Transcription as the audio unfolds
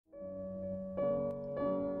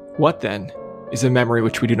What, then, is a memory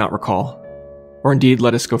which we do not recall? Or indeed,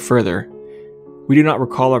 let us go further. We do not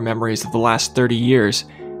recall our memories of the last 30 years,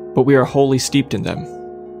 but we are wholly steeped in them.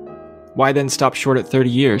 Why then stop short at 30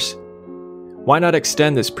 years? Why not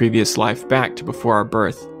extend this previous life back to before our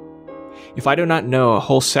birth? If I do not know a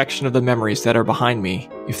whole section of the memories that are behind me,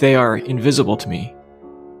 if they are invisible to me,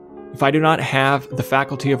 if I do not have the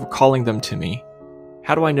faculty of recalling them to me,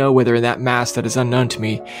 how do I know whether in that mass that is unknown to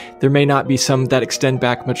me, there may not be some that extend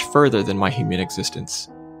back much further than my human existence?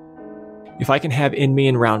 If I can have in me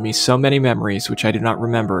and round me so many memories which I do not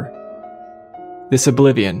remember, this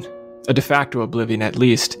oblivion, a de facto oblivion at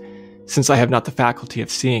least, since I have not the faculty of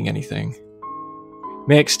seeing anything,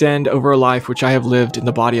 may extend over a life which I have lived in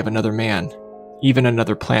the body of another man, even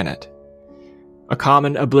another planet. A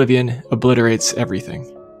common oblivion obliterates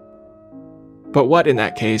everything. But what, in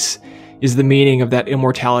that case, is the meaning of that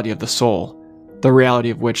immortality of the soul, the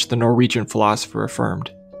reality of which the Norwegian philosopher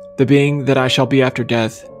affirmed? The being that I shall be after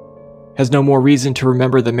death has no more reason to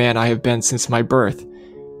remember the man I have been since my birth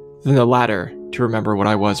than the latter to remember what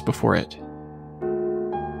I was before it.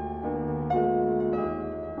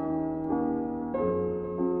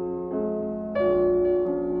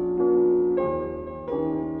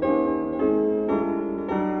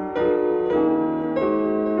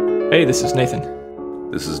 Hey, this is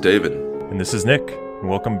Nathan. This is David. And this is Nick. And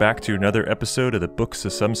welcome back to another episode of the Books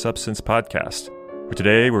of Some Substance podcast. For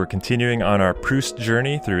today, we're continuing on our Proust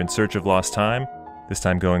journey through In Search of Lost Time, this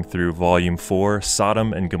time going through Volume 4,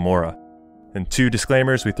 Sodom and Gomorrah. And two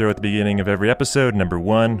disclaimers we throw at the beginning of every episode. Number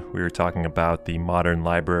one, we were talking about the Modern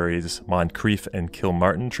Library's Moncrieff and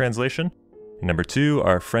Kilmartin translation. And number two,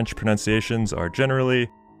 our French pronunciations are generally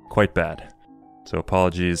quite bad. So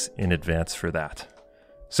apologies in advance for that.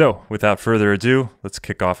 So, without further ado, let's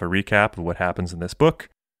kick off a recap of what happens in this book.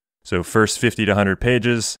 So, first 50 to 100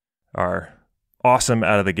 pages are awesome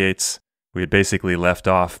out of the gates. We had basically left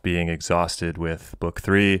off being exhausted with Book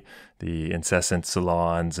 3, the incessant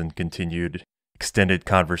salons and continued extended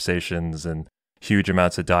conversations and huge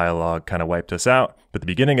amounts of dialogue kind of wiped us out. But the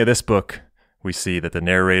beginning of this book, we see that the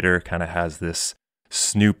narrator kind of has this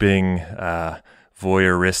snooping,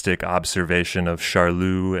 voyeuristic observation of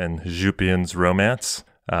Charlot and Jupion's romance.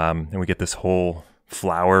 And we get this whole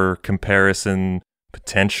flower comparison,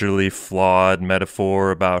 potentially flawed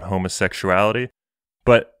metaphor about homosexuality.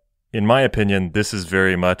 But in my opinion, this is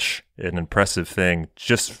very much an impressive thing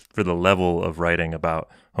just for the level of writing about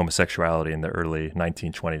homosexuality in the early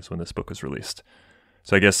 1920s when this book was released.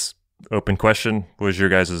 So I guess, open question, what was your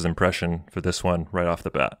guys' impression for this one right off the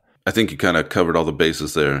bat? I think you kind of covered all the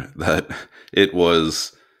bases there, that it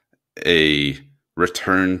was a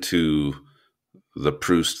return to the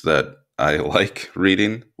Proust that I like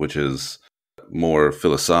reading, which is more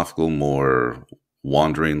philosophical, more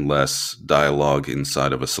wandering, less dialogue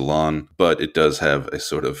inside of a salon. But it does have a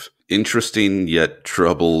sort of interesting yet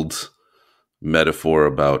troubled metaphor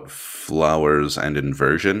about flowers and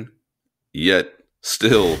inversion, yet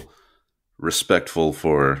still respectful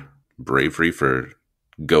for bravery, for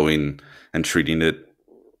going and treating it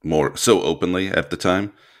more so openly at the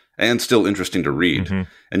time. And still interesting to read. Mm-hmm.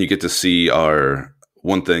 And you get to see our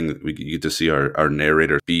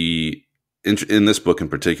narrator be, in this book in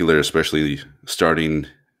particular, especially starting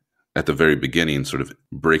at the very beginning, sort of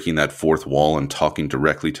breaking that fourth wall and talking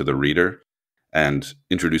directly to the reader and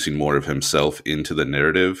introducing more of himself into the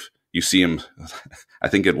narrative. You see him, I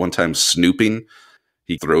think at one time, snooping.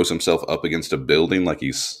 He throws himself up against a building like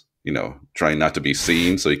he's, trying not to be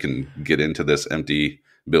seen so he can get into this empty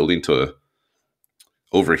building to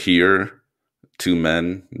overhear two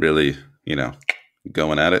men really,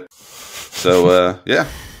 going at it. So, yeah,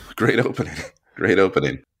 great opening. Great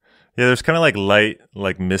opening. Yeah, there's kind of like light,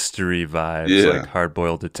 like mystery vibes, like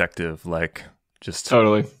hard-boiled detective, like just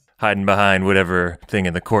totally hiding behind whatever thing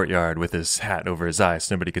in the courtyard with his hat over his eyes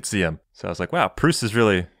so nobody could see him. So I was like, wow, Proust is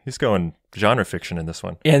he's going genre fiction in this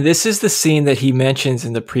one. And this is the scene that he mentions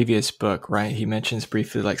in the previous book, right? He mentions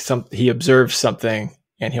briefly, like he observes something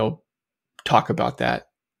and he'll talk about that,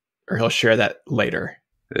 or he'll share that later.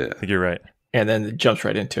 Yeah, I think you're right. And then it jumps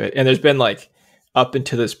right into it. And there's been up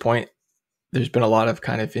until this point, there's been a lot of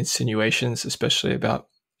kind of insinuations, especially about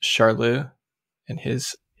Charlot and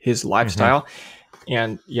his lifestyle. Mm-hmm.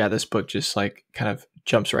 And yeah, this book just kind of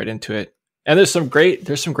jumps right into it. And there's some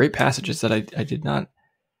great passages that I did not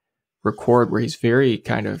record where he's very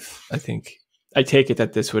kind of, I take it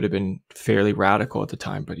that this would have been fairly radical at the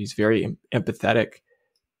time, but he's very empathetic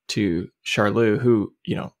to Charlot, who,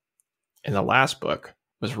 in the last book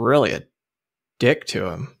was really a dick to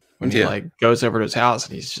him when he goes over to his house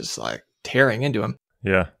and he's just tearing into him.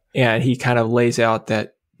 Yeah. And he kind of lays out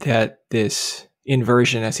that this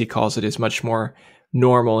inversion, as he calls it, is much more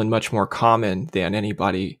normal and much more common than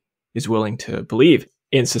anybody is willing to believe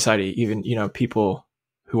in society. Even, people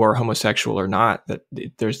who are homosexual or not, that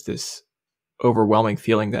there's this overwhelming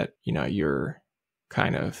feeling that, you're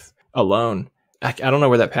kind of alone. I don't know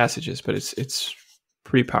where that passage is, but it's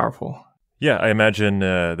pretty powerful. Yeah, I imagine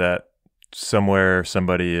that somewhere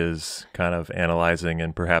somebody is kind of analyzing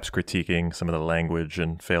and perhaps critiquing some of the language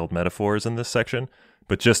and failed metaphors in this section.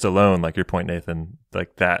 But just alone, like your point, Nathan,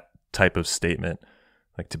 like that type of statement,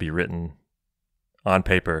 like to be written on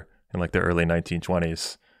paper in like the early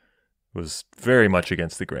 1920s was very much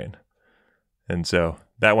against the grain. And so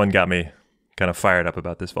that one got me kind of fired up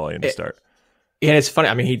about this volume to start. And it's funny.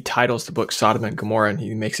 I mean, he titles the book Sodom and Gomorrah, and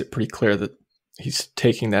he makes it pretty clear that he's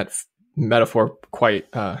taking that metaphor quite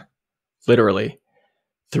literally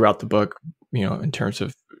throughout the book, in terms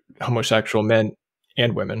of homosexual men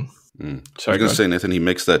and women. Sorry, I was going to say, Nathan, he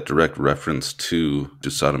makes that direct reference to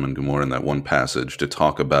Sodom and Gomorrah in that one passage to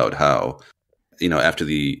talk about how, after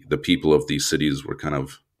the people of these cities were kind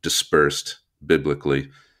of dispersed biblically,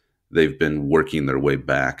 they've been working their way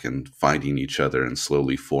back and finding each other and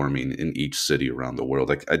slowly forming in each city around the world.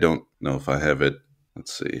 Like, I don't know if I have it.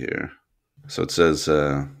 Let's see here. So it says,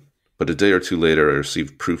 but a day or two later, I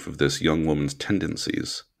received proof of this young woman's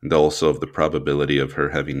tendencies, and also of the probability of her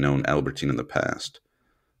having known Albertine in the past.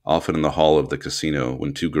 Often in the hall of the casino,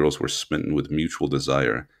 when two girls were smitten with mutual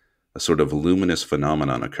desire, a sort of luminous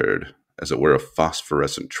phenomenon occurred, as it were a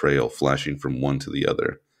phosphorescent trail flashing from one to the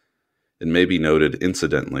other. It may be noted,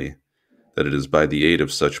 incidentally, that it is by the aid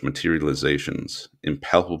of such materializations,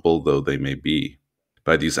 impalpable though they may be,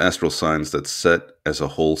 by these astral signs that set as a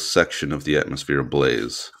whole section of the atmosphere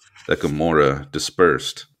ablaze, that Gomorrah,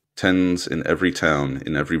 dispersed, tends in every town,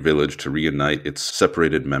 in every village to reunite its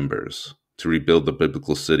separated members, to rebuild the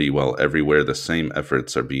biblical city while everywhere the same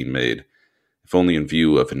efforts are being made, if only in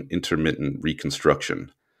view of an intermittent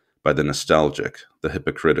reconstruction, by the nostalgic, the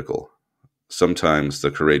hypocritical, sometimes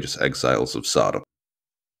the courageous exiles of Sodom.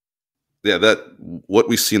 Yeah, that what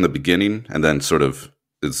we see in the beginning, and then sort of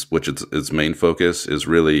its main focus, is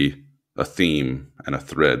really a theme and a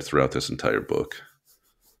thread throughout this entire book,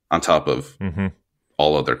 on top of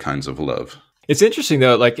all other kinds of love. It's interesting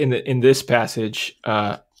though, like in this passage,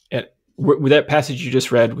 that passage you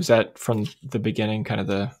just read, was that from the beginning, kind of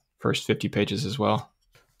the first 50 pages as well?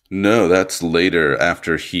 No, that's later,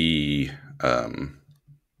 after he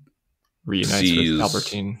reunites with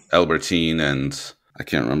Albertine. Albertine and I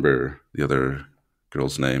can't remember the other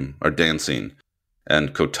girl's name, are dancing.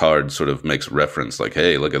 And Cotard sort of makes reference like,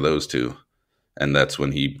 hey, look at those two. And that's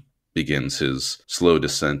when he begins his slow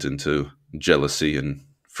descent into jealousy and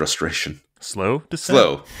frustration. Slow descent?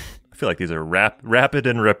 Slow. I feel like these are rapid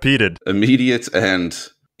and repeated. Immediate and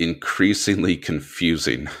increasingly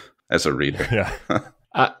confusing as a reader. Yeah.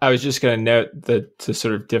 I was just going to note the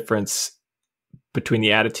sort of difference between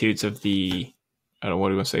the attitudes of the, I don't know, what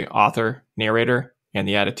do you want to say, author, narrator, and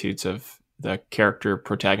the attitudes of the character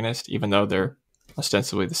protagonist, even though they're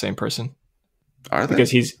ostensibly the same person. Are they?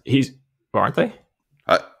 Because he's aren't they?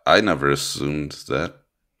 I never assumed that.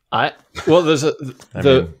 There's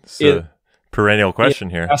a perennial question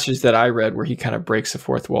here. Passages that I read where he kind of breaks the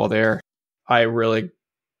fourth wall there, I really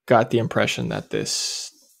got the impression that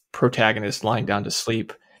this protagonist lying down to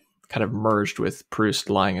sleep kind of merged with Proust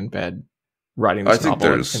lying in bed writing this novel.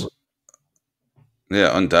 I think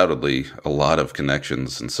there's undoubtedly a lot of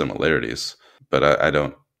connections and similarities, but I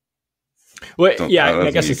don't. Well,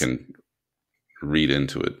 I guess you can read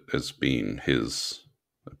into it as being his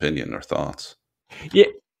opinion or thoughts. Yeah,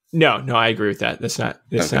 no, I agree with that. That's not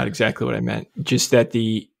exactly what I meant. Just that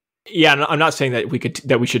I'm not saying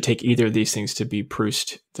that we should take either of these things to be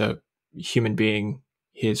Proust, the human being,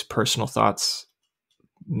 his personal thoughts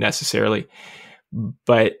necessarily,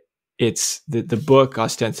 but it's the book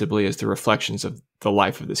ostensibly is the reflections of the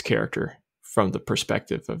life of this character from the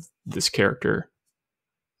perspective of this character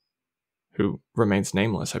who remains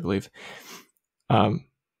nameless, I believe.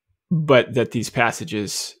 But that these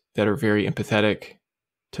passages that are very empathetic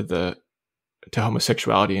to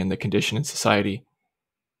homosexuality and the condition in society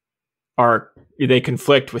they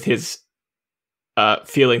conflict with his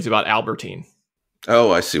feelings about Albertine.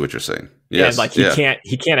 Oh, I see what you're saying. Yes, and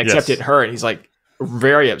he can't accept it in her, and he's like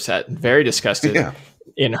very upset and very disgusted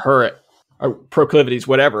in her proclivities,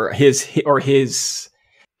 whatever his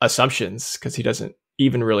assumptions, because he doesn't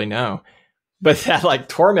even really know. But that like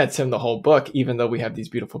torments him the whole book, even though we have these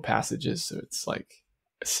beautiful passages. So it's like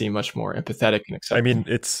seem much more empathetic and accepting. I mean,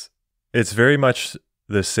 it's very much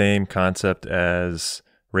the same concept as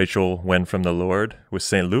Rachel went from the Lord with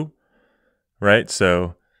Saint Loup, right?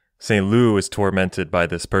 So Saint Loup is tormented by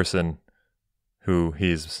this person who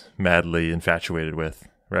he's madly infatuated with,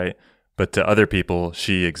 right? But to other people,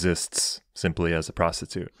 she exists simply as a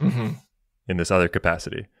prostitute in this other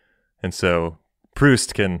capacity. And so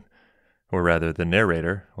Proust can, or rather the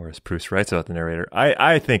narrator, or as Proust writes about the narrator,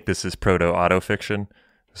 I think this is proto-autofiction.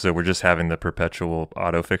 So we're just having the perpetual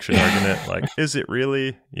autofiction argument. Like, is it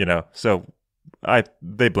really? So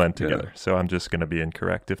they blend together. Yeah. So I'm just going to be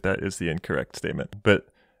incorrect if that is the incorrect statement. But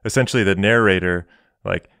essentially the narrator,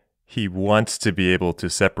 like, he wants to be able to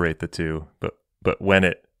separate the two, but when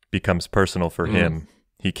it becomes personal for him,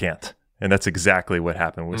 he can't. And that's exactly what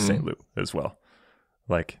happened with St. Loup as well.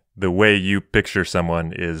 Like, the way you picture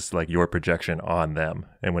someone is like your projection on them.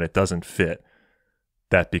 And when it doesn't fit,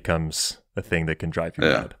 that becomes a thing that can drive you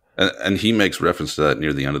mad. And he makes reference to that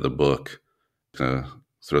near the end of the book. Throw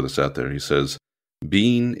this out there. He says,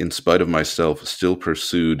 being, in spite of myself, still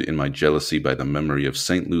pursued in my jealousy by the memory of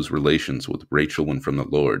St. Lou's relations with Rachel when from the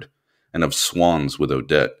Lord, and of Swan's with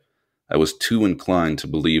Odette, I was too inclined to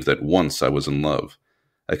believe that once I was in love,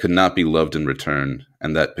 I could not be loved in return,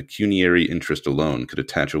 and that pecuniary interest alone could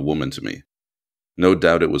attach a woman to me. No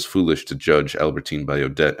doubt it was foolish to judge Albertine by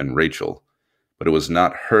Odette and Rachel, but it was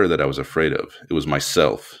not her that I was afraid of. It was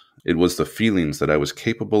myself. It was the feelings that I was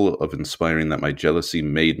capable of inspiring that my jealousy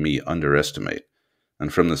made me underestimate.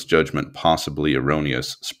 And from this judgment, possibly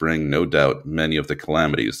erroneous, sprang no doubt many of the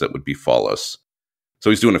calamities that would befall us. So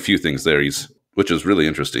he's doing a few things there, which is really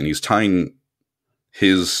interesting. He's tying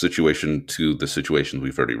his situation to the situations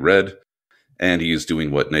we've already read, and he's doing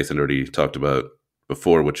what Nathan already talked about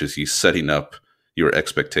before, which is he's setting up your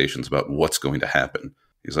expectations about what's going to happen.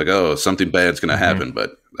 He's like, oh, something bad's going to happen,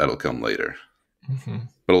 but that'll come later.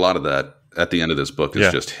 But a lot of that, at the end of this book,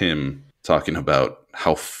 is just him talking about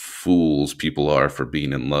how fools people are for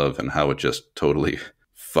being in love and how it just totally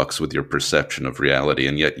fucks with your perception of reality,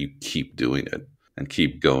 and yet you keep doing it and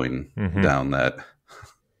keep going down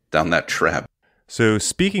that trap. So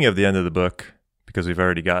speaking of the end of the book, because we've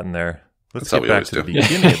already gotten there, let's get back to the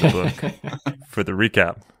beginning of the book for the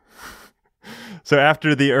recap. So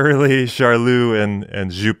after the early Charlus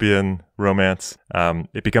and Joupian romance,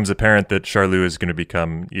 it becomes apparent that Charlus is going to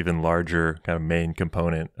become even larger kind of main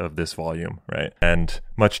component of this volume, right? And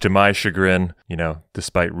much to my chagrin,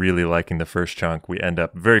 despite really liking the first chunk, we end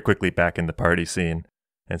up very quickly back in the party scene.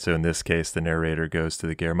 And so in this case, the narrator goes to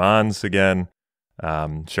the Guermantes again.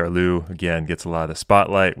 Charlus, again, gets a lot of the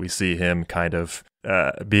spotlight. We see him kind of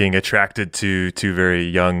being attracted to two very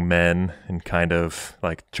young men and kind of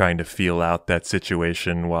like trying to feel out that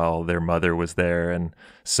situation while their mother was there and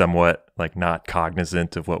somewhat like not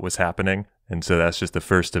cognizant of what was happening. And so that's just the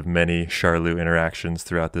first of many Charlus interactions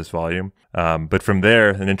throughout this volume. But from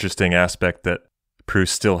there, an interesting aspect that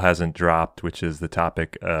Proust still hasn't dropped, which is the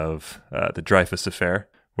topic of the Dreyfus affair,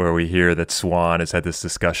 where we hear that Swann has had this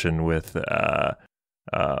discussion with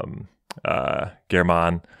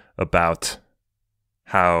Guermantes about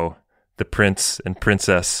how the prince and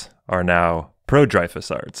princess are now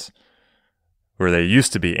pro-Dreyfusards, where they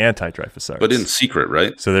used to be anti-Dreyfusards. But in secret,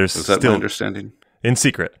 right? So there's Is that still my understanding? In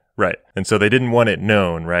secret, right? And so they didn't want it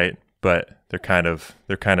known, right? But they're kind of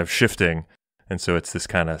shifting, and so it's this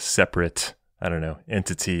kind of separate, I don't know,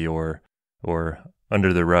 entity or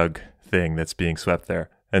under the rug thing that's being swept there.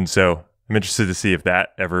 And so I'm interested to see if that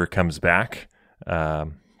ever comes back.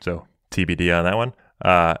 So TBD on that one.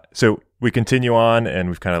 So we continue on, and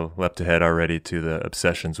we've kind of leapt ahead already to the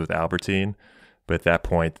obsessions with Albertine. But at that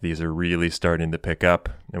point, these are really starting to pick up,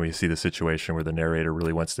 and we see the situation where the narrator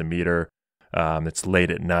really wants to meet her. It's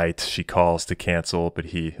late at night. She calls to cancel, but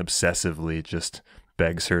he obsessively just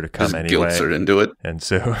begs her to come anyway. Guilts her into it. And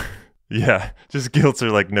so, just guilts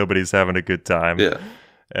her like nobody's having a good time. Yeah.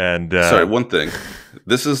 And sorry, one thing.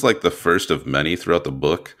 This is like the first of many throughout the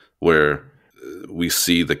book where we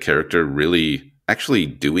see the character really actually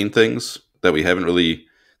doing things that we haven't really,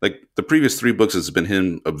 like the previous 3 books has been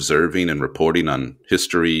him observing and reporting on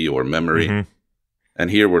history or memory. And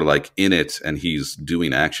here we're like in it and he's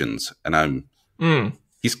doing actions, and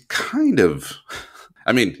he's kind of,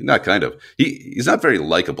 I mean, not kind of, he's not very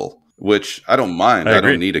likable, which I don't mind. I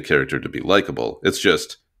don't need a character to be likable. It's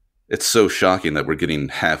just, it's so shocking that we're getting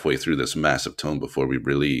halfway through this massive tome before we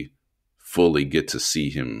really fully get to see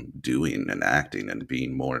him doing and acting and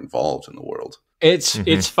being more involved in the world.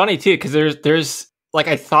 It's funny too, because there's like,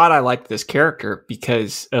 I thought I liked this character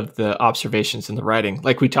because of the observations in the writing,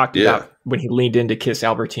 like we talked about when he leaned in to kiss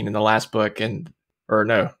Albertine in the last book,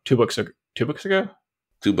 two books ago. 2 books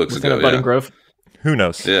ago, Budding Grove. Who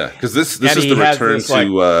knows? Yeah, because this is the return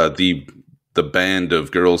to the the band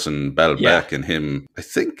of girls in Baalbek and him,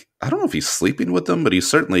 I don't know if he's sleeping with them, but he's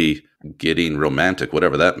certainly getting romantic,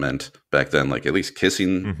 whatever that meant back then, like at least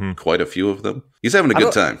kissing quite a few of them. He's having a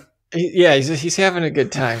good time. Yeah, he's having a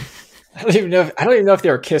good time. I don't even know if they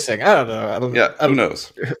were kissing. I don't know. Who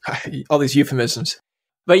knows? All these euphemisms.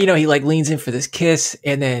 But he like leans in for this kiss,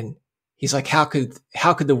 and then he's like, how could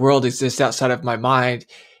the world exist outside of my mind?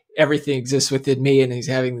 Everything exists within me. And he's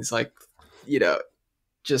having this like,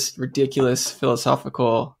 just ridiculous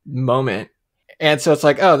philosophical moment. And so it's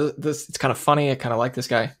like, oh, it's kind of funny. I kind of like this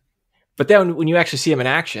guy. But then when you actually see him in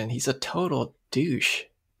action, he's a total douche.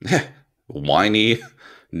 Whiny,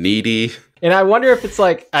 needy. And I wonder if it's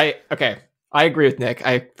like, I agree with Nick.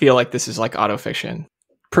 I feel like this is like autofiction.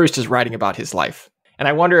 Proust is writing about his life. And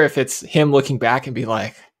I wonder if it's him looking back and be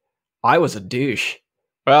like, I was a douche.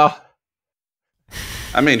 Well,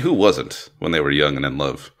 I mean, who wasn't when they were young and in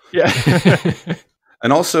love? Yeah.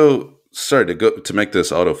 And also, sorry, to make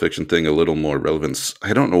this autofiction thing a little more relevant,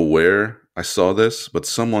 I don't know where I saw this, but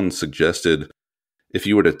someone suggested if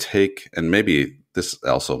you were to take, and maybe this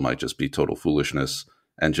also might just be total foolishness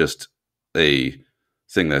and just a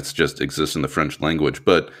thing that's just exists in the French language,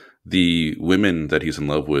 but the women that he's in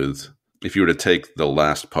love with, if you were to take the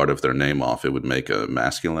last part of their name off, it would make a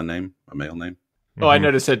masculine name, a male name. Oh, I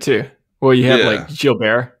noticed that too. Well, you have like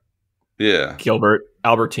Gilbert. Yeah. Gilbert,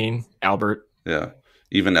 Albertine, Albert. Yeah.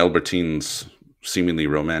 Even Albertine's seemingly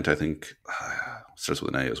romantic, I think, starts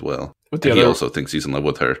with an A as well. He also thinks he's in love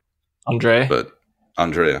with her. Andrea. But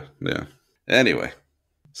Andrea, yeah. Anyway,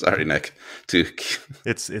 sorry, Nick.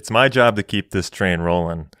 It's my job to keep this train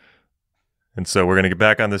rolling. And so we're going to get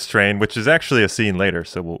back on this train, which is actually a scene later,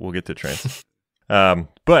 so we'll get to trains.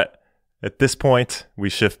 But at this point, we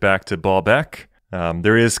shift back to Baalbek.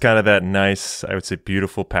 There is kind of that nice, I would say,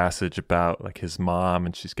 beautiful passage about like his mom,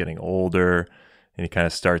 and she's getting older, and he kind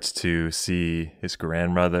of starts to see his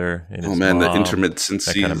grandmother and his mom. The intermittency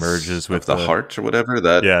that kind of merges with the heart or whatever. The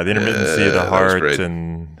intermittency of the heart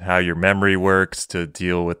and how your memory works to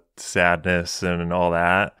deal with sadness and all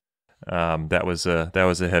that. That was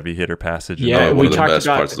a heavy hitter passage. Yeah, one of the best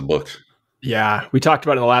parts of the book. Yeah, we talked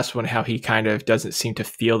about in the last one how he kind of doesn't seem to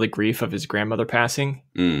feel the grief of his grandmother passing,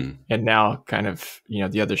 and now kind of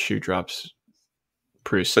the other shoe drops.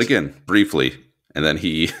 Proust, but again, briefly, and then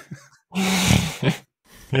he,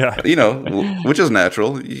 yeah, which is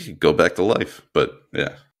natural. You go back to life, but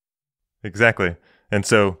yeah, exactly. And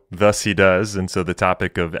so, thus he does, and so the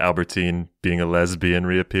topic of Albertine being a lesbian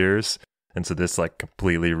reappears. And so this like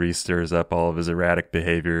completely re-stirs up all of his erratic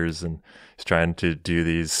behaviors, and he's trying to do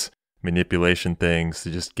these manipulation things to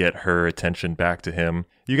just get her attention back to him.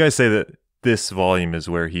 You guys say that this volume is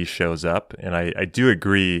where he shows up, and I do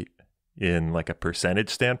agree in like a percentage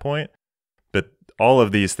standpoint, but all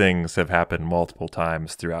of these things have happened multiple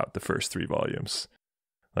times throughout the first 3 volumes.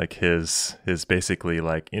 Like his basically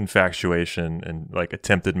like infatuation and like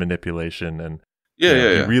attempted manipulation, and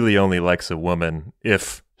he really only likes a woman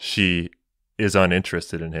if she is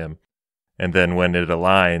uninterested in him, and then when it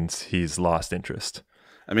aligns, he's lost interest.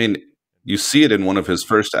 I mean, you see it in one of his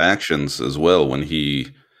first actions as well, when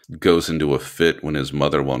he goes into a fit when his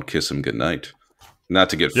mother won't kiss him goodnight. Not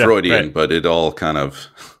to get Freudian, right, but it all kind of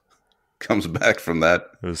comes back from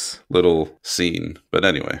that little scene. But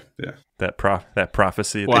anyway, yeah. That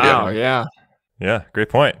prophecy. Wow, yeah. Yeah, great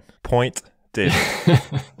point. Point, David.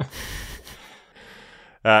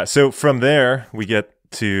 So from there, we get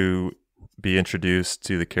to be introduced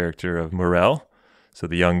to the character of Morel. So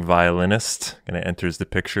the young violinist kind of enters the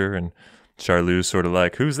picture, and Charlou's sort of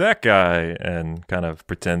like, who's that guy? And kind of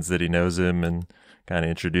pretends that he knows him and kind of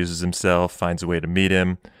introduces himself, finds a way to meet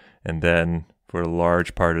him. And then for a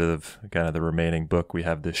large part of kind of the remaining book, we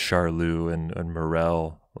have this Charlou and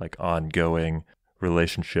Morel like ongoing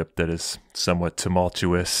relationship that is somewhat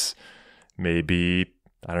tumultuous, maybe,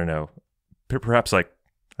 I don't know, perhaps like,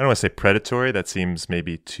 I don't want to say predatory, that seems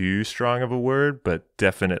maybe too strong of a word, but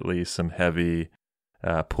definitely some heavy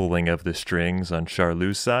pulling of the strings on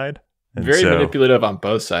Charlou's side. And very manipulative on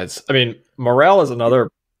both sides. I mean, Morel is another...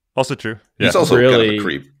 Also true. Yeah. He's also really, kind of a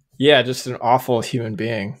creep. Yeah, just an awful human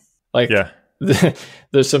being. Like,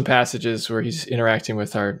 there's some passages where he's interacting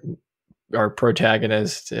with our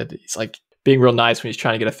protagonist, and he's like being real nice when he's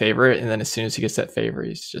trying to get a favor, and then as soon as he gets that favor,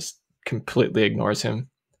 he's just completely ignores him.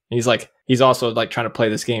 And he's also like trying to play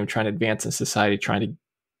this game, trying to advance in society, trying to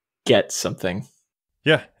get something.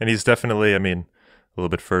 Yeah, and he's definitely, I mean, a little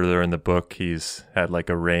bit further in the book, he's had like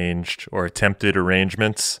arranged or attempted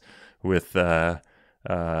arrangements with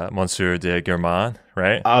Monsieur de Guermantes,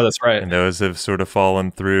 right? Oh, that's right. And those have sort of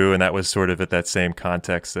fallen through, and that was sort of at that same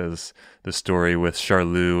context as the story with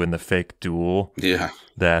Charlou and the fake duel. Yeah.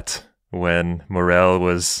 That when Morel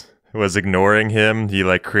was ignoring him, he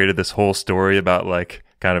like created this whole story about like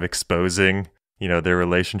kind of exposing, their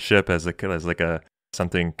relationship as a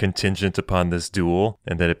something contingent upon this duel,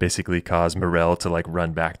 and then it basically caused Morel to like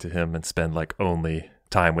run back to him and spend like only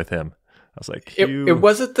time with him. I was like, it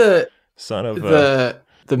wasn't the son of the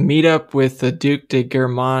meetup with the Duc de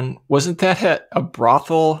Guermantes. Wasn't that at a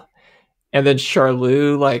brothel? And then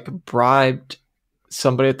Charlot like bribed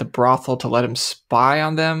somebody at the brothel to let him spy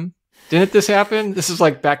on them. Didn't this happen? This is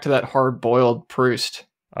like back to that hard-boiled Proust.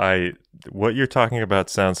 What you're talking about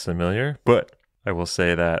sounds familiar, but I will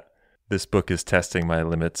say that this book is testing my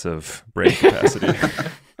limits of brain capacity.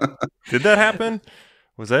 Did that happen?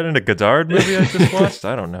 Was that in a Godard movie I just watched?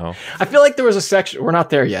 I don't know. I feel like there was a section, we're not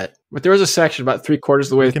there yet, but there was a section about 3/4 of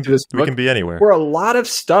the way through this book. We can be anywhere. Where a lot of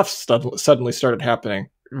stuff suddenly started happening,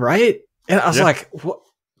 right? And I was like,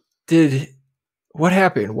 what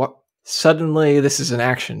happened? What? Suddenly this is an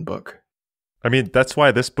action book. I mean, that's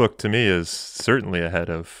why this book to me is certainly ahead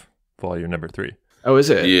of volume number 3. Oh, is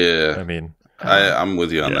it? Yeah. I mean, I'm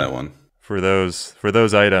with you on that one. For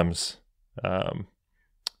those items,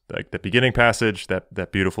 like the beginning passage,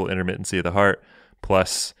 that beautiful intermittency of the heart,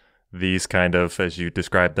 plus these kind of, as you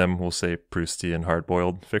described them, we'll say Proustian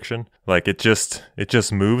hard-boiled fiction. Like it just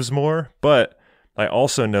moves more, but I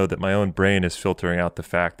also know that my own brain is filtering out the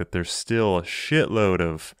fact that there's still a shitload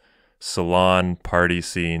of salon party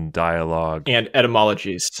scene dialogue and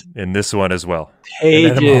etymologies in this one as well.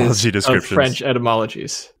 Pages of French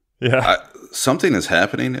etymologies. Yeah, something is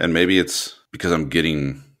happening, and maybe it's because I'm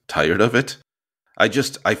getting tired of it. I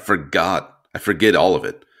forget all of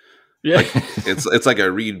it. Yeah, like, it's like I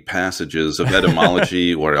read passages of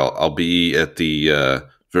etymology, or I'll be at the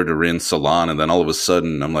Verdurin salon, and then all of a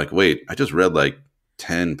sudden I'm like, wait, I just read like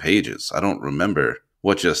 10 pages. I don't remember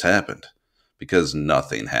what just happened because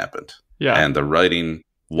nothing happened. Yeah, and the writing,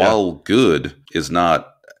 while good, is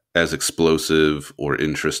not as explosive or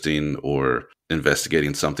interesting or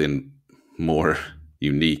investigating something more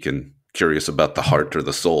unique and curious about the heart or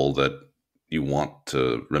the soul that you want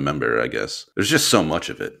to remember, I guess. There's just so much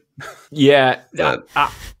of it. Yeah.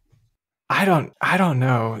 I don't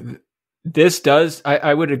know. This does,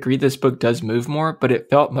 I would agree this book does move more, but it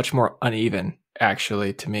felt much more uneven,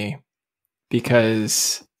 actually, to me.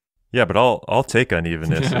 Because... Yeah, but I'll take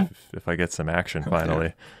unevenness if I get some action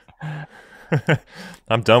finally.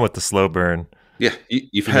 I'm done with the slow burn. Yeah,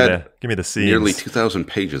 you've give me the scenes. Nearly 2,000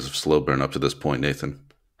 pages of slow burn up to this point, Nathan.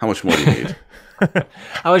 How much more do you need?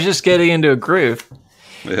 I was just getting into a groove.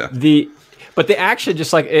 Yeah. But the action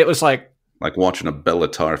just like, it was like watching a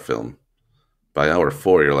Bellatar film. By hour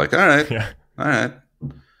 4, you're like, all right.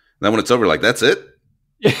 And then when it's over, like, that's it?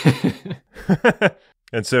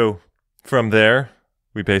 And so from there,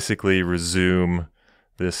 we basically resume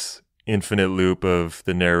this infinite loop of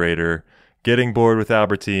the narrator getting bored with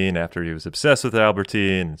Albertine after he was obsessed with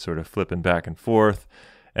Albertine and sort of flipping back and forth.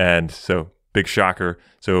 And so, big shocker.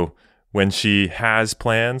 So when she has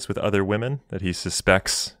plans with other women that he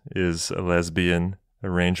suspects is a lesbian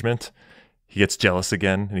arrangement, he gets jealous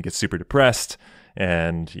again and he gets super depressed.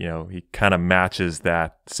 And, he kind of matches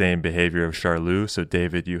that same behavior of Charlot. So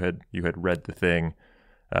David, you had read the thing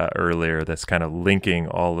earlier that's kind of linking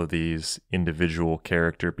all of these individual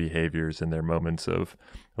character behaviors and their moments of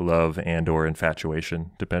love and or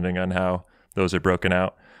infatuation, depending on how those are broken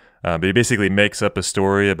out. But he basically makes up a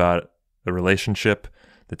story about a relationship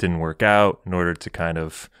that didn't work out in order to kind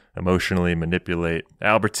of emotionally manipulate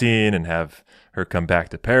Albertine and have her come back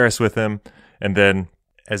to Paris with him. And then,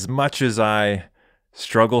 as much as I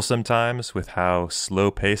struggle sometimes with how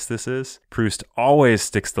slow-paced this is, Proust always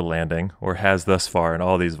sticks the landing, or has thus far in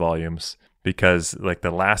all these volumes, because like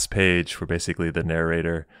the last page where basically the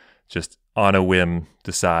narrator just on a whim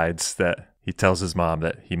decides that he tells his mom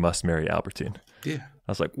that he must marry Albertine. Yeah.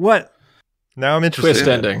 I was like, what? Now I'm interested. Twist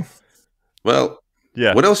ending. Well,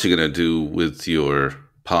 yeah. What else are you going to do with your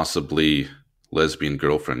possibly lesbian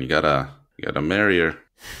girlfriend? You gotta marry her.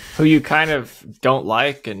 Who you kind of don't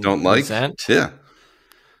like and resent. Yeah.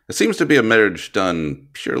 It seems to be a marriage done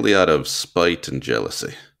purely out of spite and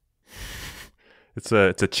jealousy. It's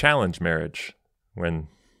a challenge marriage when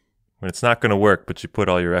it's not going to work, but you put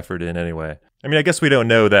all your effort in anyway. I mean, I guess we don't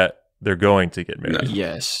know that they're going to get married. No.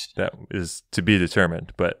 Yes. That is to be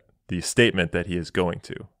determined, but the statement that he is going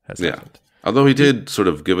to has happened. Although he did sort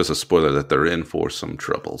of give us a spoiler that they're in for some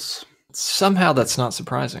troubles. Somehow that's not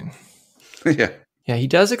surprising. Yeah. Yeah, he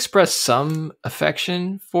does express some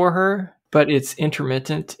affection for her, but it's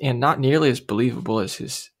intermittent and not nearly as believable as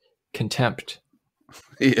his contempt.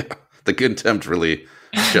 Yeah, the contempt really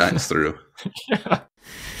shines through. Yeah.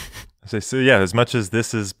 So yeah, as much as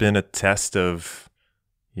this has been a test of,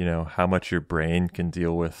 how much your brain can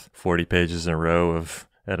deal with 40 pages in a row of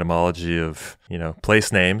etymology of,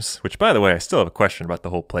 place names, which, by the way, I still have a question about the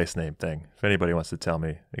whole place name thing. If anybody wants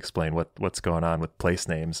to explain what's going on with place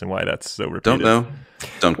names and why that's so repeated. Don't know.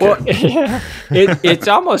 Don't care. Well, yeah, it's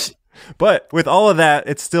almost... But with all of that,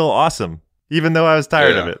 it's still awesome, even though I was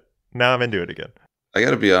tired of it. Now I'm into it again. I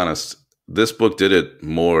got to be honest. This book did it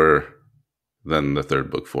more than the third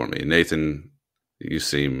book for me. Nathan, you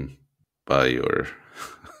seem, by your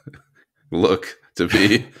look, to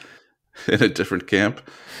be in a different camp.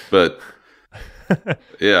 But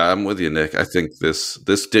yeah, I'm with you, Nick. I think this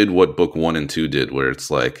did what book 1 and 2 did, where it's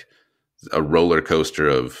like a roller coaster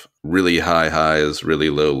of really high highs,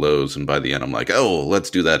 really low lows. And by the end, I'm like, oh,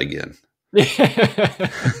 let's do that again.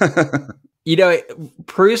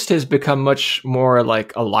 Proust has become much more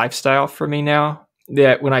like a lifestyle for me now.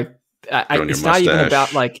 That when it's not even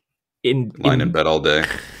about like lying in bed all day.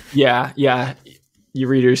 Yeah. You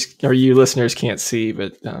readers or you listeners can't see,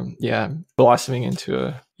 but blossoming into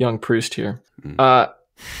a young Proust here.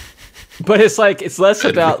 But it's like it's less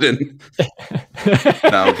about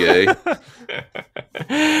now gay.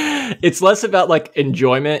 It's less about like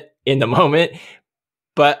enjoyment in the moment,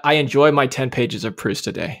 but I enjoy my 10 pages of Proust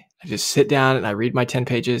a day. I just sit down and I read my 10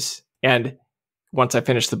 pages, and once I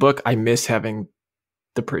finish the book, I miss having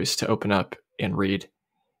the Proust to open up and read.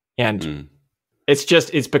 And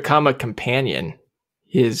it's become a companion,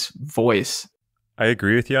 his voice. I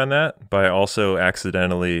agree with you on that, but I also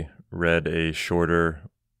accidentally read a shorter,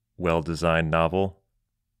 well-designed novel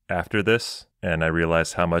after this, and I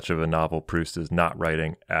realized how much of a novel Proust is not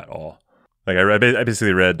writing at all. Like I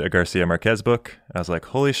basically read a Garcia Marquez book, and I was like,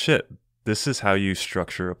 holy shit, this is how you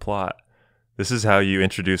structure a plot. This is how you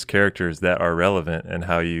introduce characters that are relevant and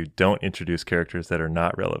how you don't introduce characters that are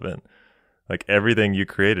not relevant. Like everything you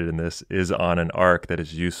created in this is on an arc that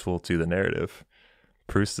is useful to the narrative.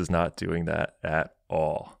 Proust is not doing that at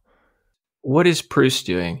all. What is Proust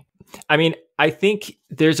doing? I mean, I think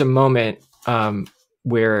there's a moment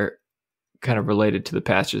where, kind of related to the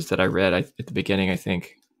passages that I read at the beginning, I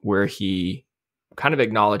think, where he kind of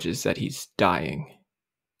acknowledges that he's dying.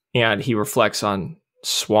 And he reflects on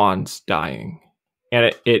Swann's dying.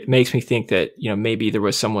 And it makes me think that, maybe there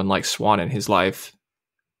was someone like Swann in his life.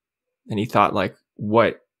 And he thought like,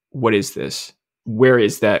 what is this? Where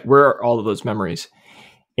is that? Where are all of those memories?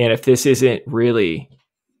 And if this isn't really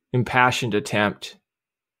impassioned attempt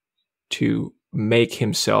to make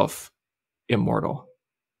himself immortal,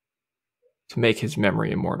 to make his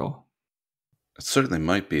memory immortal. It certainly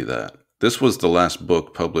might be that. This was the last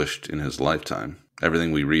book published in his lifetime.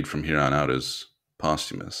 Everything we read from here on out is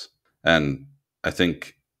posthumous. And I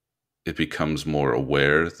think it becomes more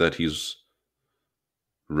aware that he's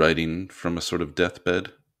writing from a sort of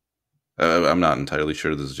deathbed. I'm not entirely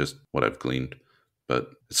sure. This is just what I've gleaned. But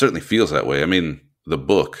it certainly feels that way. I mean, the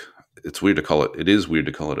book, it is weird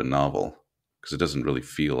to call it a novel, because it doesn't really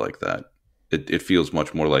feel like that. It feels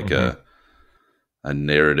much more like a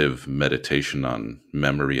narrative meditation on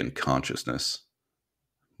memory and consciousness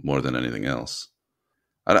more than anything else.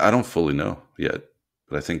 I don't fully know yet,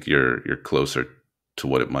 but I think you're closer to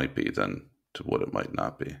what it might be than to what it might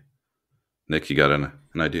not be. Nick, you got an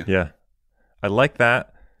idea? Yeah, I like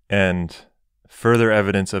that. And further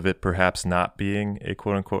evidence of it perhaps not being a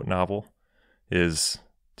quote-unquote novel is,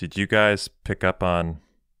 did you guys pick up on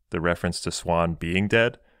the reference to Swann being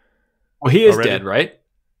dead? Well, he is dead, right?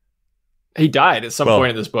 He died at some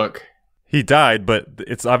point in this book. He died, but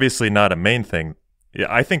it's obviously not a main thing. Yeah,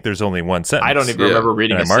 I think there's only one sentence. I don't even remember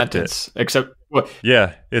reading a sentence. Except,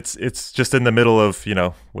 yeah, it's just in the middle of,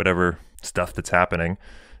 whatever stuff that's happening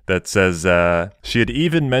that says, she had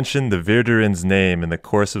even mentioned the Verdurin's name in the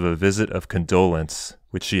course of a visit of condolence,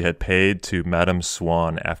 which she had paid to Madame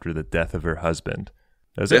Swann after the death of her husband.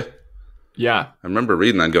 Is it? Yeah. I remember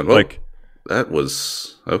reading that and going, that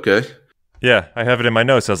was okay. Yeah, I have it in my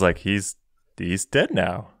notes. I was like, he's dead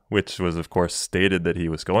now, which was, of course, stated that he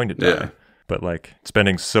was going to die. Yeah. But like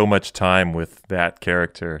spending so much time with that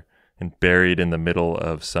character and buried in the middle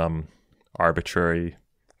of some arbitrary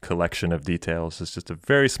collection of details is just a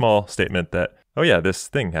very small statement that, oh yeah, this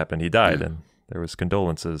thing happened. He died, and there was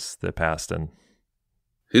condolences that passed. And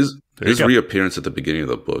his reappearance at the beginning of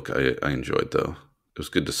the book, I enjoyed though. It was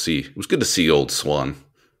good to see. It was good to see old Swann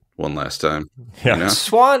one last time. Yeah,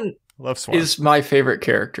 Swann. Love Swann. Is my favorite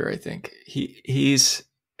character. I think he's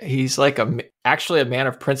like actually a man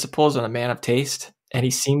of principles and a man of taste, and he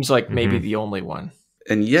seems like maybe the only one.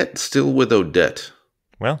 And yet, still with Odette.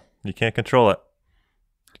 Well, you can't control it.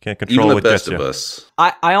 You can't control even what the best gets of you. us.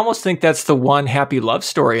 I almost think that's the one happy love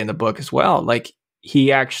story in the book as well. Like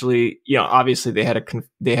he actually, obviously they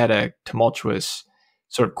had a tumultuous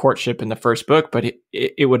sort of courtship in the first book, but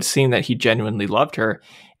it would seem that he genuinely loved her,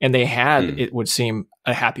 and they had, it would seem,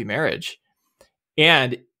 a happy marriage.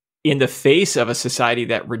 And in the face of a society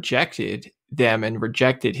that rejected them and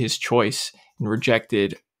rejected his choice and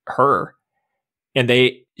rejected her, and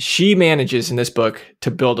she manages in this book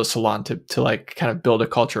to build a salon, to like kind of build a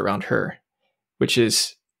culture around her, which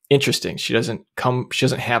is interesting. She doesn't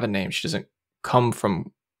have a name. She doesn't come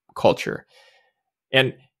from culture.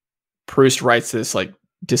 And Proust writes this like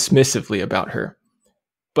dismissively about her,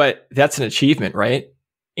 but that's an achievement, right?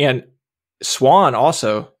 And Swann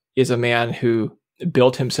also is a man who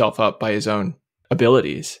built himself up by his own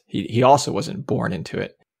abilities. He also wasn't born into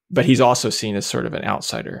it, but he's also seen as sort of an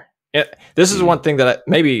outsider. This is one thing that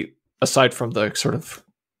maybe aside from the sort of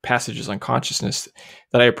passages on consciousness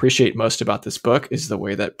that I appreciate most about this book is the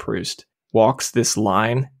way that Proust walks this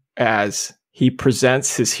line as he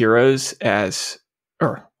presents his heroes as,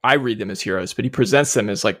 or I read them as heroes, but he presents them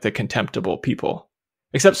as like the contemptible people,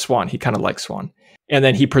 except Swann. He kind of likes Swann. And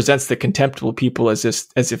then he presents the contemptible people as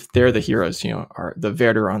if they're the heroes, are the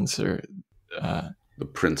Verderons or the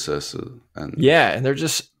princess. And they're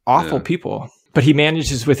just awful people. But he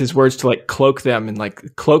manages with his words to like cloak them in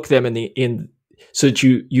so that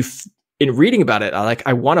you in reading about it,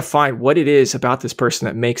 I want to find what it is about this person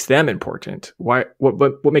that makes them important. Why?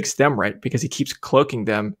 What makes them right? Because he keeps cloaking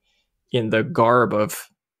them in the garb of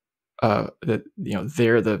that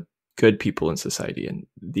they're the good people in society, and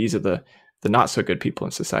these are the not so good people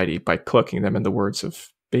in society, by cloaking them in the words of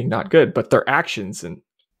being not good, but their actions and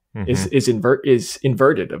is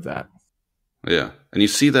inverted of that. Yeah, and you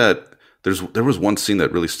see that there was one scene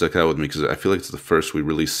that really stuck out with me because I feel like it's the first we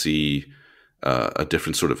really see a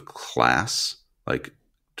different sort of class, like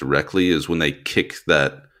directly, is when they kick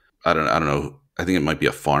that. I don't know. I think it might be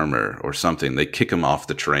a farmer or something. They kick him off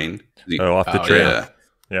the train. Off the train.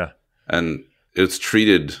 Yeah. And it's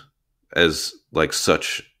treated as like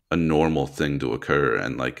such a normal thing to occur,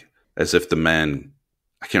 and like as if the man,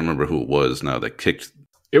 I can't remember who it was now, that kicked.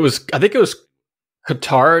 I think it was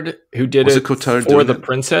Cotard who did it for the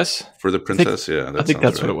princess. For the princess, I think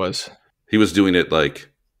that's right. What it was. He was doing it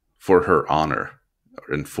like for her honor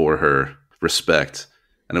and for her respect,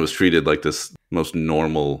 and it was treated like this most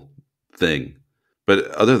normal thing. But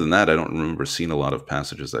other than that, I don't remember seeing a lot of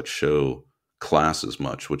passages that show class as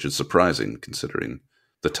much, which is surprising considering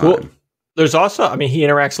the time. Well, there's also, he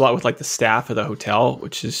interacts a lot with like the staff of the hotel,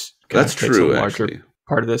 which is that's true. A larger actually,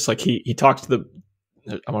 part of this, like he talks to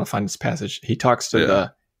I want to find this passage. He talks to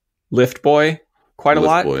the lift boy quite a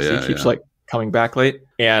lot. He keeps like coming back late,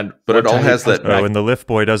 but it all has that. And the lift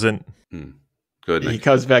boy doesn't. Good. He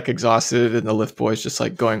comes back exhausted, and the lift boy's just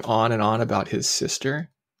like going on and on about his sister.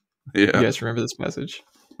 Yeah, you guys remember this passage?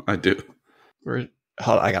 I do. I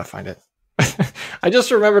gotta find it. I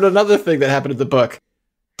just remembered another thing that happened in the book.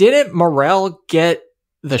 Didn't Morel get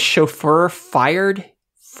the chauffeur fired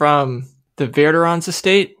from the Verderons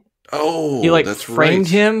estate? Oh, he that's framed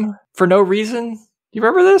him for no reason. You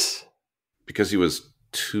remember this? Because he was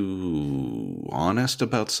too honest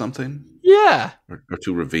about something? Yeah. Or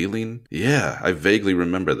too revealing? Yeah, I vaguely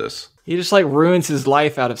remember this. He just like ruins his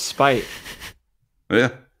life out of spite.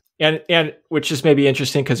 Yeah. And which is maybe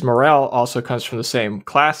interesting because Morel also comes from the same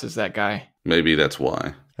class as that guy. Maybe that's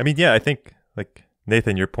why. I think like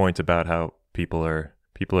Nathan, your point about how people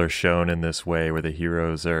are shown in this way where the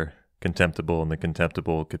heroes are contemptible and the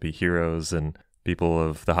contemptible could be heroes, and people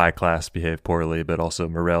of the high class behave poorly, but also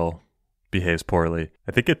Morel behaves poorly.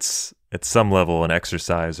 I think it's at some level an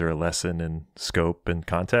exercise or a lesson in scope and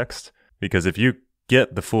context, because if you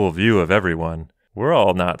get the full view of everyone, we're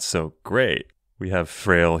all not so great. We have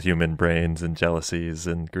frail human brains and jealousies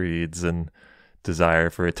and greeds and desire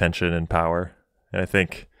for attention and power. And I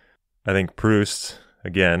think Proust,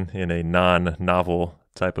 again, in a non-novel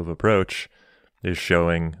type of approach, is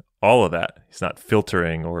showing all of that. He's not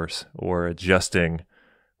filtering or adjusting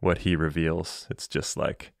what he reveals. It's just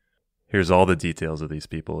like, here's all the details of these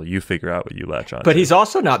people. You figure out what you latch on. But he's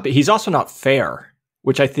also not fair,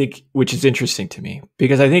 which is interesting to me,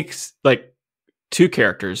 because I think like two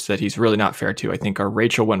characters that he's really not fair to, I think, are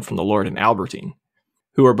Rachel Went from the Lord and Albertine,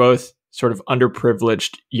 who are both sort of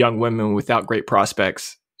underprivileged young women without great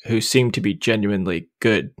prospects who seem to be genuinely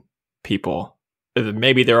good people.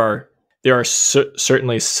 Maybe there are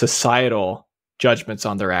certainly societal judgments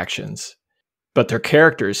on their actions, but their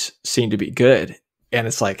characters seem to be good. And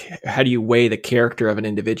it's like, how do you weigh the character of an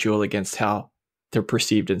individual against how they're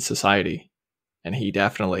perceived in society? And he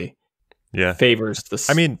definitely favors the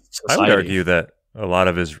society. I would argue that a lot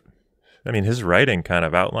of his writing kind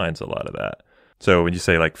of outlines a lot of that. So when you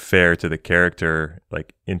say like fair to the character,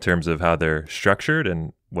 like in terms of how they're structured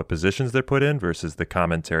and what positions they're put in versus the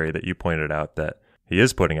commentary that you pointed out that he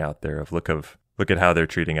is putting out there of look at how they're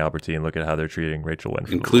treating Albertine, look at how they're treating Rachel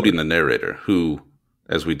Winfrey. Including the narrator, who,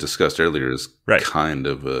 as we discussed earlier, is kind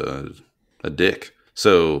of a dick.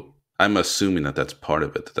 So I'm assuming that that's part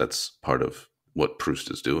of it. That's part of what Proust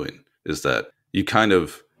is doing, is that you kind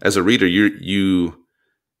of, as a reader,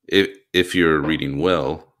 if you're reading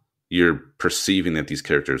well, you're perceiving that these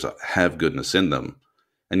characters have goodness in them.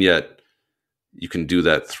 And yet you can do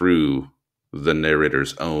that through the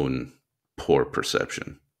narrator's own poor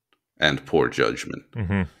perception and poor judgment.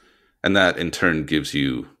 Mm-hmm. And that in turn gives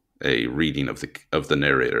you a reading of the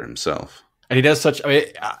narrator himself. And he does such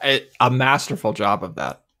a masterful job of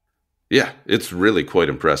that. Yeah, it's really quite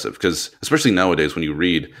impressive, because especially nowadays when you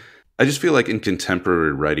read, I just feel like in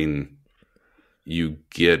contemporary writing, you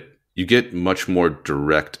get much more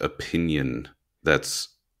direct opinion that's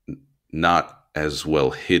not as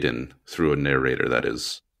well hidden through a narrator that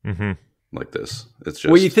is like this. It's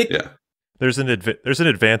just, well, you think, yeah. There's an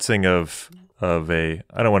advancing of a,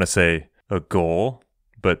 I don't want to say a goal,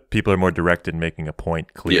 but people are more direct in making a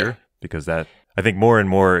point clear, because that, I think more and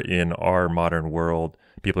more in our modern world,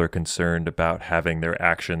 people are concerned about having their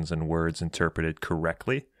actions and words interpreted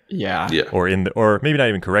correctly. Yeah. Or maybe not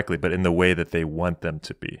even correctly, but in the way that they want them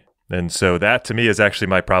to be. And so that to me is actually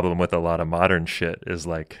my problem with a lot of modern shit, is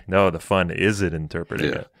like, no, the fun is in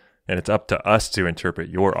interpreting it. And it's up to us to interpret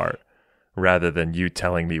your art rather than you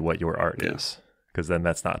telling me what your art is. Because then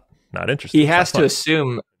that's not interesting. He has to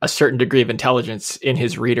assume a certain degree of intelligence in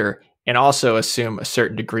his reader, and also assume a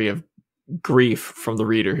certain degree of grief from the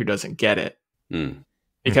reader who doesn't get it.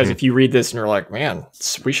 Because if you read this and you're like, man,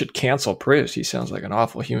 we should cancel Proust, he sounds like an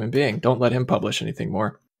awful human being, don't let him publish anything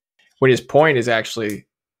more. When his point is actually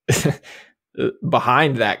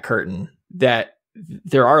behind that curtain, that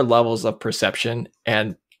there are levels of perception,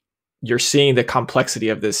 and you're seeing the complexity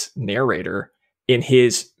of this narrator in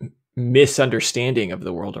his misunderstanding of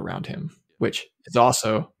the world around him, which is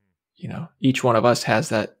also, each one of us has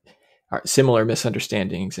that similar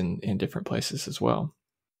misunderstandings in different places as well.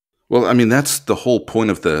 Well, I mean, that's the whole point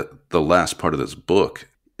of the last part of this book.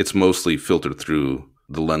 It's mostly filtered through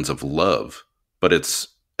the lens of love, but it's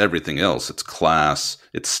everything else. It's class,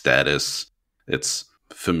 it's status, it's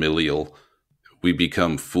familial. We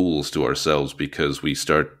become fools to ourselves because we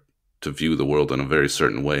start to view the world in a very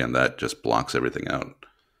certain way, and that just blocks everything out.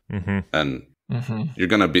 And you're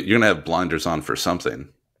gonna have blinders on for something,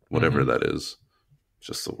 whatever that is. It's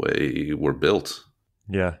just the way we're built.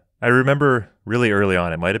 Yeah. I remember really early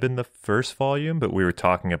on, it might have been the first volume, but we were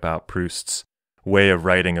talking about Proust's way of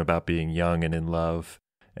writing about being young and in love.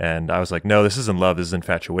 And I was like, no, this isn't love, this is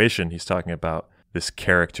infatuation. He's talking about this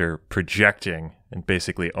character projecting and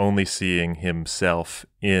basically only seeing himself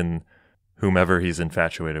in whomever he's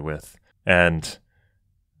infatuated with. And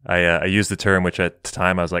I used the term, which at the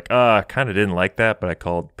time I was like, I kind of didn't like that, but I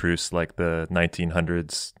called Proust like the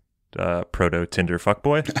 1900s proto-Tinder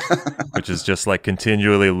fuckboy, which is just like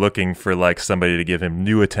continually looking for like somebody to give him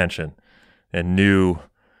new attention and new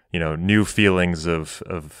feelings of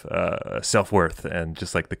self-worth, and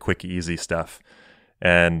just like the quick, easy stuff.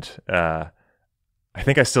 And I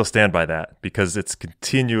think I still stand by that, because it's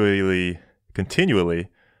continually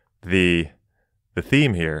the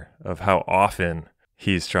theme here of how often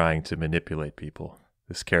he's trying to manipulate people.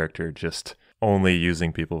 This character just only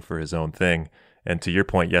using people for his own thing. And to your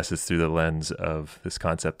point, yes, it's through the lens of this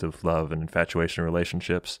concept of love and infatuation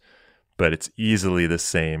relationships, but it's easily the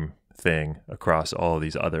same thing across all of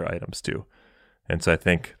these other items too. And so I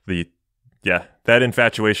think that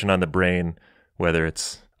infatuation on the brain, whether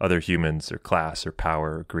it's other humans or class or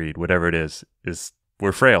power or greed, whatever it is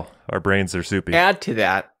we're frail. Our brains are soupy. Add to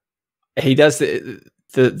that, he does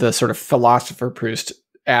the sort of philosopher Proust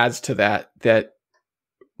adds to that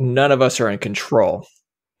none of us are in control.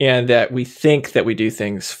 And that we think that we do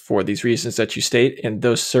things for these reasons that you state, and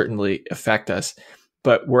those certainly affect us.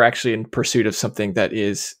 But we're actually in pursuit of something that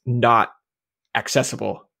is not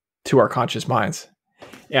accessible to our conscious minds.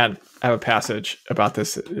 And I have a passage about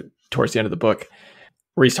this towards the end of the book,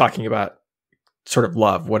 where he's talking about sort of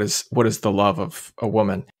love. What is the love of a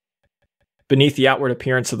woman? Beneath the outward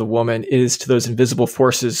appearance of the woman, it is to those invisible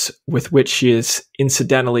forces with which she is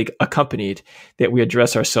incidentally accompanied that we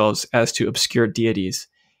address ourselves as to obscure deities.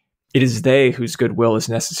 It is they whose goodwill is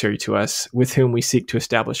necessary to us, with whom we seek to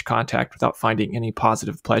establish contact without finding any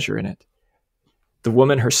positive pleasure in it. The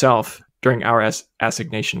woman herself, during our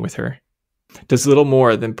assignation with her, does little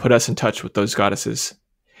more than put us in touch with those goddesses.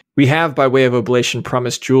 We have, by way of oblation,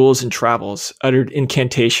 promised jewels and travels, uttered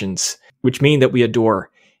incantations, which mean that we adore,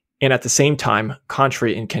 and at the same time,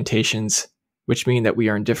 contrary incantations, which mean that we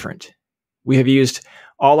are indifferent. We have used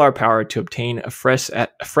all our power to obtain a fresh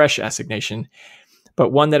assignation,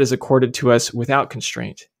 but one that is accorded to us without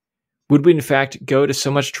constraint? Would we in fact go to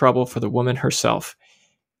so much trouble for the woman herself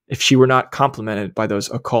if she were not complemented by those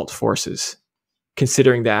occult forces,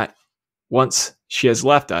 considering that, once she has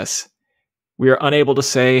left us, we are unable to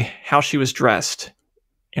say how she was dressed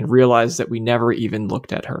and realize that we never even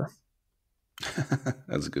looked at her?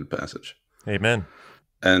 That's a good passage. Amen.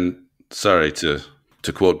 And sorry to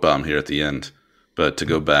quote Baum here at the end, but to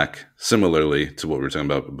go back similarly to what we were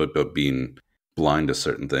talking about being blind to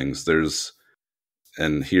certain things,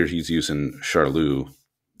 and here he's using Charlus.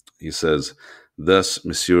 He says, "Thus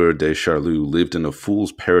Monsieur de Charlus lived in a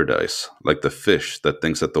fool's paradise, like the fish that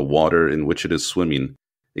thinks that the water in which it is swimming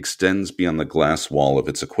extends beyond the glass wall of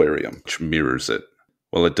its aquarium, which mirrors it,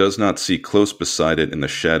 while it does not see close beside it in the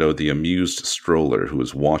shadow the amused stroller who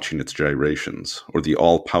is watching its gyrations, or the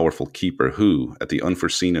all-powerful keeper who, at the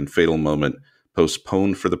unforeseen and fatal moment,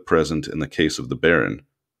 postponed for the present in the case of the Baron,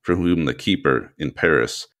 for whom the keeper, in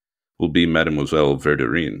Paris, will be Mademoiselle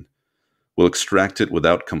Verdurin, will extract it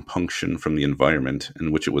without compunction from the environment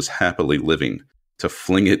in which it was happily living, to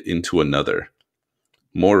fling it into another.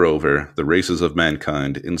 Moreover, the races of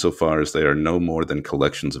mankind, insofar as they are no more than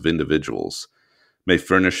collections of individuals, may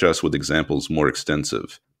furnish us with examples more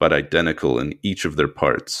extensive, but identical in each of their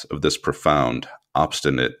parts, of this profound,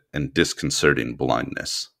 obstinate, and disconcerting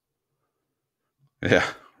blindness." Yeah,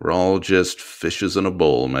 we're all just fishes in a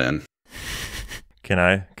bowl, man. Can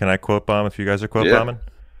I quote bomb if you guys are quote bombing?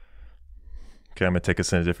 Okay, I'm going to take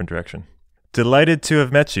us in a different direction. "Delighted to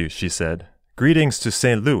have met you," she said. "Greetings to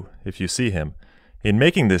Saint Loup, if you see him. In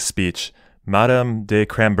making this speech, Madame de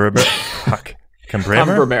Cambremer...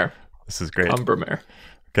 Cambremer? This is great. Cambremer.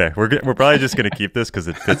 Okay, we're probably just going to keep this because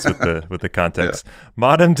it fits with the context. Yeah.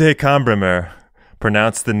 Madame de Cambremer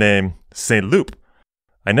pronounced the name Saint Loup.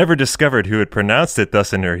 I never discovered who had pronounced it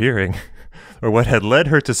thus in her hearing, or what had led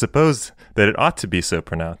her to suppose that it ought to be so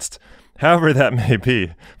pronounced. However that may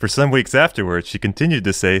be, for some weeks afterwards she continued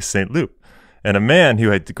to say Saint Loup, and a man who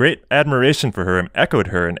had great admiration for her and echoed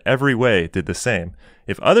her in every way did the same.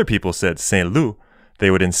 If other people said Saint Loup,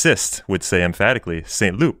 they would say emphatically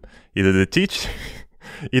Saint Loup, either to teach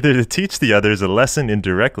the others a lesson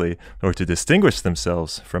indirectly or to distinguish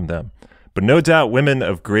themselves from them. But no doubt women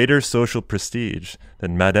of greater social prestige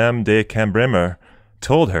than Madame de Cambremer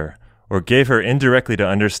told her, or gave her indirectly to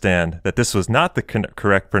understand, that this was not the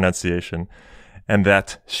correct pronunciation, and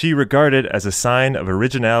that she regarded as a sign of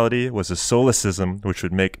originality was a solecism which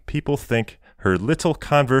would make people think her little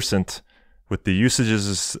conversant with the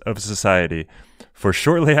usages of society. For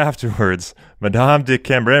shortly afterwards, Madame de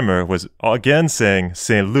Cambremer was again saying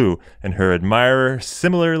Saint Loup, and her admirer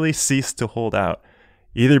similarly ceased to hold out,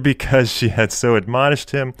 either because she had so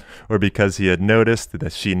admonished him, or because he had noticed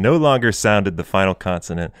that she no longer sounded the final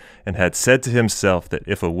consonant, and had said to himself that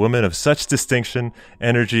if a woman of such distinction,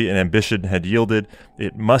 energy, and ambition had yielded,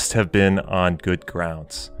 it must have been on good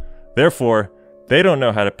grounds. Therefore, they don't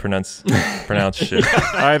know how to pronounce shit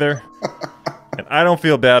either. And I don't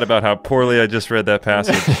feel bad about how poorly I just read that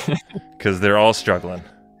passage, because they're all struggling.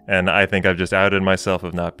 And I think I've just outed myself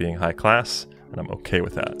of not being high class, and I'm okay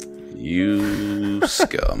with that. You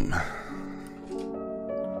scum.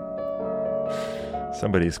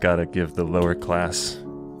 Somebody's got to give the lower class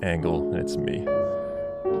angle, and it's me.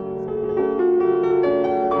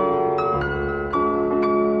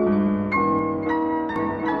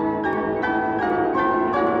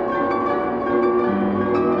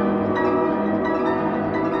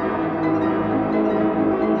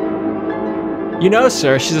 You know,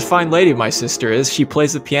 sir, she's a fine lady, my sister is. She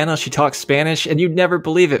plays the piano, she talks Spanish, and you'd never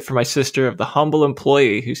believe it for my sister of the humble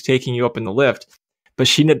employee who's taking you up in the lift. But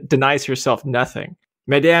she denies herself nothing.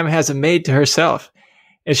 Madame has a maid to herself,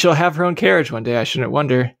 and she'll have her own carriage one day, I shouldn't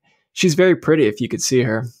wonder. She's very pretty if you could see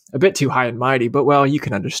her. A bit too high and mighty, but well, you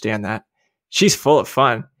can understand that. She's full of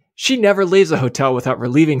fun. She never leaves a hotel without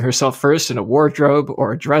relieving herself first in a wardrobe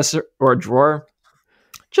or a dresser or a drawer,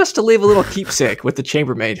 just to leave a little keepsake with the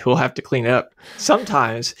chambermaid who'll have to clean up.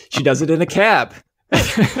 Sometimes she does it in a cab.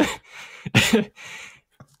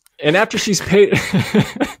 And after she's paid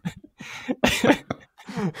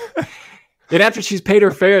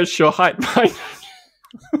her fares, she'll hide behind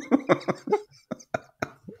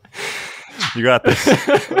You got this.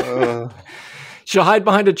 She'll hide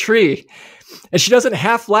behind a tree. And she doesn't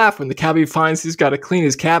half laugh when the cabbie finds he's got to clean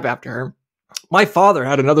his cab after her. My father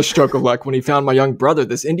had another stroke of luck when he found my young brother,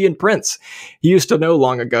 this Indian prince he used to know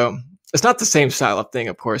long ago. It's not the same style of thing,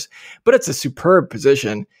 of course, but it's a superb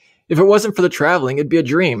position. If it wasn't for the traveling, it'd be a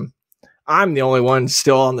dream. I'm the only one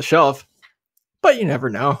still on the shelf, but you never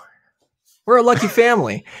know. We're a lucky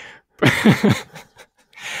family.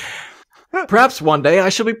 Perhaps one day I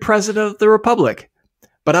shall be president of the Republic.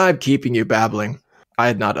 But I'm keeping you babbling. I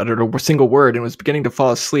had not uttered a single word and was beginning to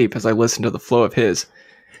fall asleep as I listened to the flow of his.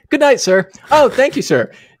 Good night, sir. Oh, thank you,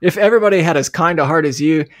 sir. If everybody had as kind a heart as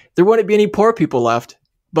you, there wouldn't be any poor people left.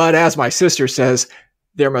 But as my sister says,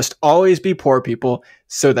 there must always be poor people,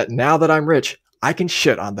 so that now that I'm rich, I can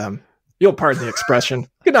shit on them. You'll pardon the expression.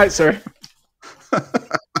 Good night, sir.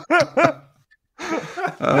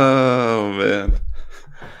 Oh, man.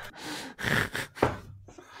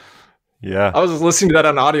 Yeah. I was just listening to that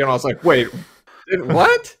on audio, and I was like, wait,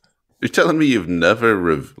 what? You're telling me you've never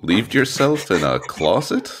relieved yourself in a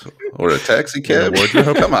closet or a taxi cab? In a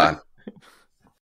wardrobe? Come on.